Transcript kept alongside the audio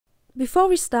Before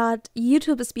we start,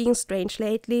 YouTube is being strange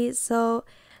lately, so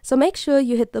make sure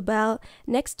you hit the bell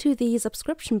next to the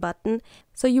subscription button,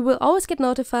 so you will always get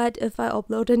notified if I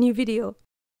upload a new video.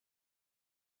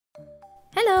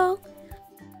 Hello!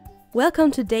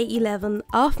 Welcome to day 11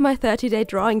 of my 30-day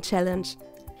drawing challenge.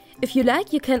 If you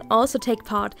like, you can also take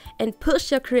part and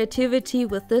push your creativity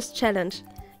with this challenge.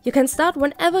 You can start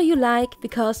whenever you like,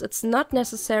 because it's not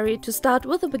necessary to start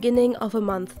with the beginning of a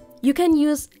month. You can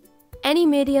use any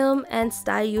medium and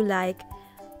style you like,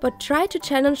 but try to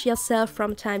challenge yourself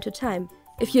from time to time.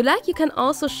 If you like, you can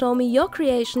also show me your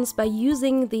creations by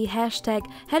using the hashtag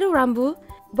HelloRambu,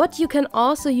 but you can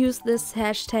also use this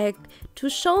hashtag to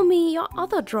show me your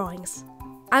other drawings.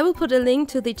 I will put a link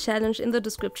to the challenge in the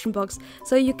description box,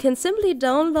 so you can simply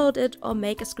download it or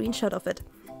make a screenshot of it.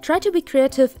 Try to be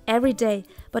creative every day,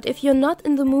 but if you're not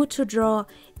in the mood to draw,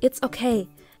 it's okay.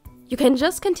 You can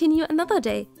just continue another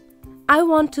day. I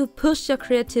want to push your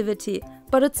creativity,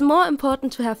 but it's more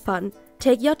important to have fun.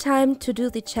 Take your time to do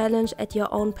the challenge at your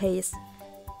own pace.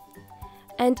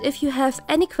 And if you have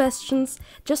any questions,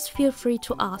 just feel free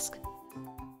to ask.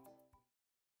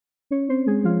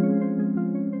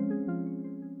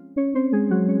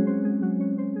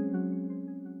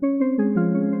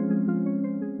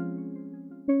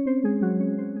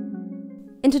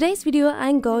 In today's video,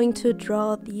 I'm going to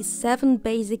draw the 7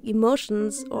 basic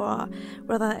emotions, or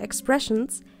rather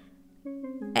expressions: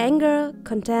 anger,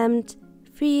 contempt,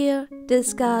 fear,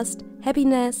 disgust,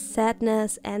 happiness,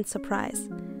 sadness, and surprise.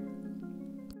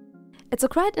 It's a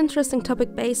quite interesting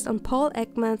topic based on Paul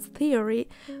Ekman's theory,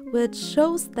 which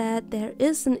shows that there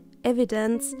is an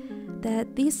evidence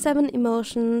that these 7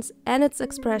 emotions and its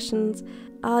expressions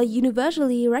are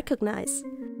universally recognized.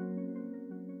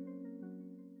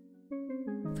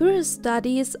 Through his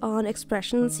studies on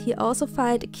expressions, he also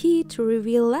found a key to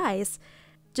reveal lies,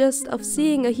 just of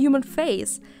seeing a human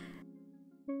face.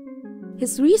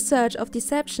 His research of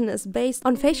deception is based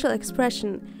on facial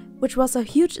expression, which was a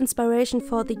huge inspiration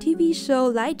for the TV show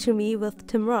Lie to Me with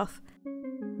Tim Roth.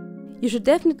 You should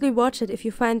definitely watch it if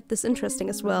you find this interesting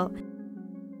as well.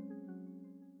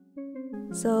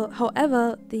 So,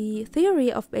 however, the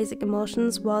theory of basic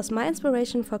emotions was my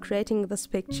inspiration for creating this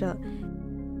picture.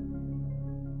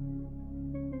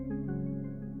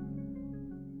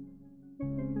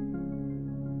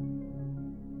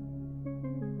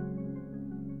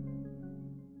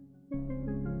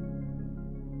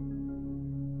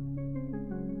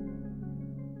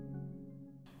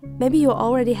 Maybe you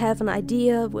already have an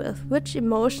idea with which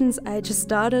emotions I just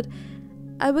started.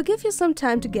 I will give you some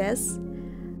time to guess.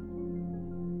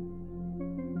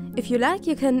 If you like,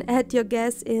 you can add your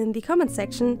guess in the comment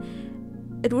section.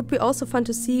 It would be also fun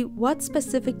to see what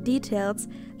specific details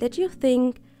that you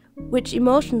think which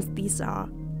emotions these are.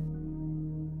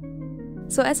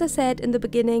 So as I said in the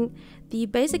beginning, the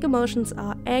basic emotions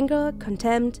are anger,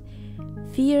 contempt,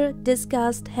 fear,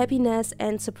 disgust, happiness,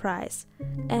 and surprise.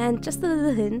 And just a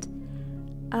little hint,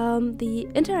 the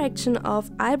interaction of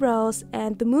eyebrows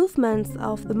and the movements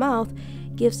of the mouth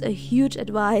gives a huge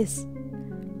advice.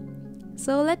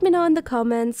 So let me know in the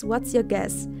comments what's your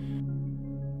guess.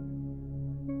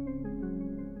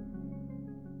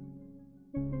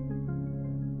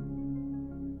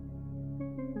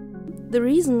 The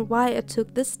reason why I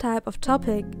took this type of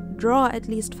topic, draw at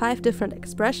least 5 different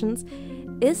expressions,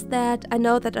 is that I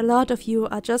know that a lot of you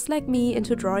are just like me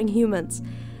into drawing humans.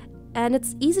 And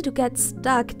it's easy to get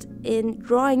stuck in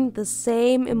drawing the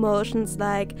same emotions,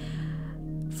 like,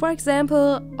 for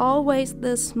example, always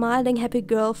the smiling happy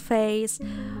girl face.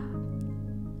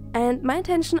 And my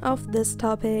intention of this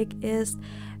topic is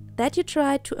that you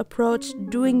try to approach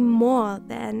doing more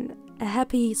than a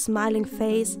happy smiling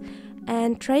face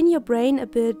and train your brain a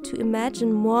bit to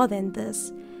imagine more than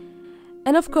this.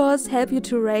 And of course, help you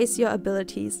to raise your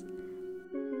abilities.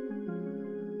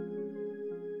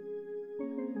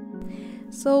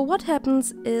 So what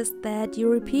happens is that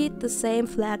you repeat the same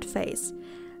flat face.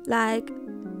 Like,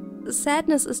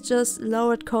 sadness is just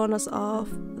lowered corners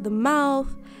of the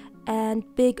mouth and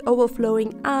big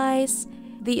overflowing eyes.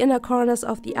 The inner corners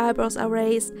of the eyebrows are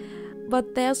raised,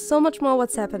 but there's so much more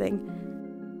what's happening.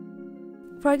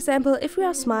 For example, if we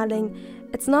are smiling,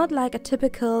 it's not like a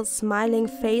typical smiling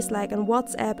face like a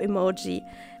WhatsApp emoji.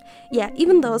 Yeah,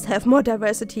 even those have more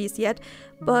diversities yet,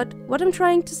 but what I'm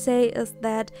trying to say is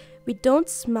that we don't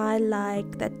smile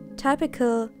like that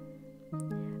typical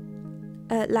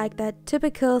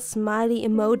smiley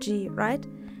emoji, right?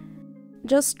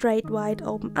 Just straight wide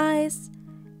open eyes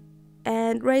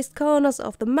and raised corners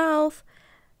of the mouth.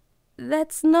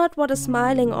 That's not what a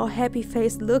smiling or happy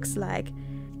face looks like.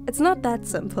 It's not that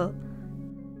simple.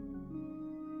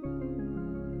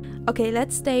 Okay,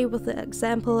 let's stay with the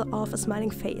example of a smiling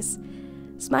face.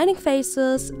 Smiling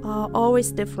faces are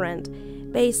always different,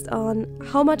 based on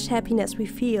how much happiness we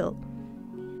feel.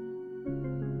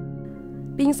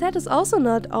 Being sad is also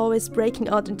not always breaking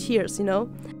out in tears, you know?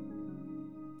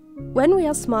 When we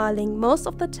are smiling, most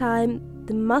of the time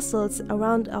the muscles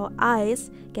around our eyes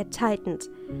get tightened.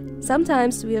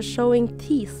 Sometimes we are showing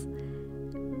teeth.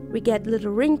 We get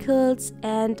little wrinkles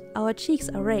and our cheeks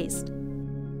are raised.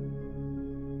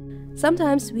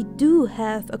 Sometimes we do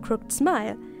have a crooked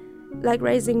smile, like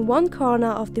raising one corner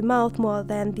of the mouth more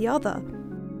than the other.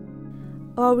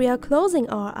 Or we are closing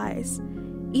our eyes.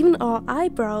 Even our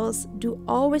eyebrows do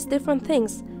always different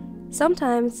things.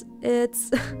 Sometimes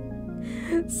it's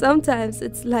sometimes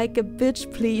it's like a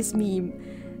bitch please meme.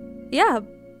 Yeah,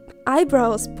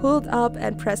 eyebrows pulled up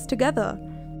and pressed together.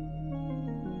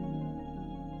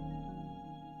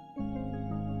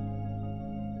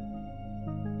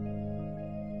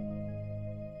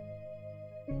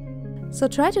 So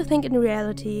try to think in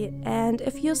reality, and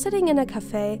if you're sitting in a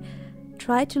cafe,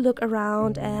 try to look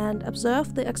around and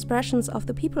observe the expressions of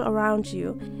the people around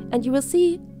you, and you will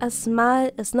see a smile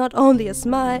is not only a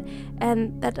smile,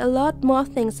 and that a lot more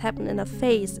things happen in a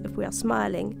face if we are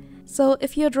smiling. So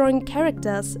if you're drawing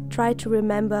characters, try to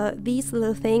remember these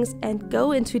little things and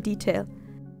go into detail.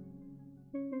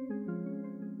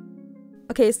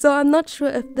 Okay, so I'm not sure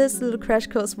if this little crash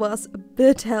course was a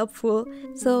bit helpful,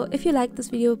 so if you liked this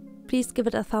video, please give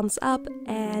it a thumbs up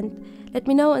and let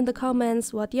me know in the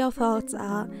comments what your thoughts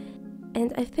are.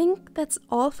 And I think that's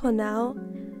all for now.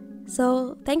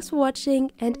 So thanks for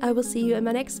watching and I will see you in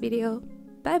my next video.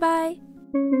 Bye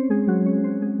bye!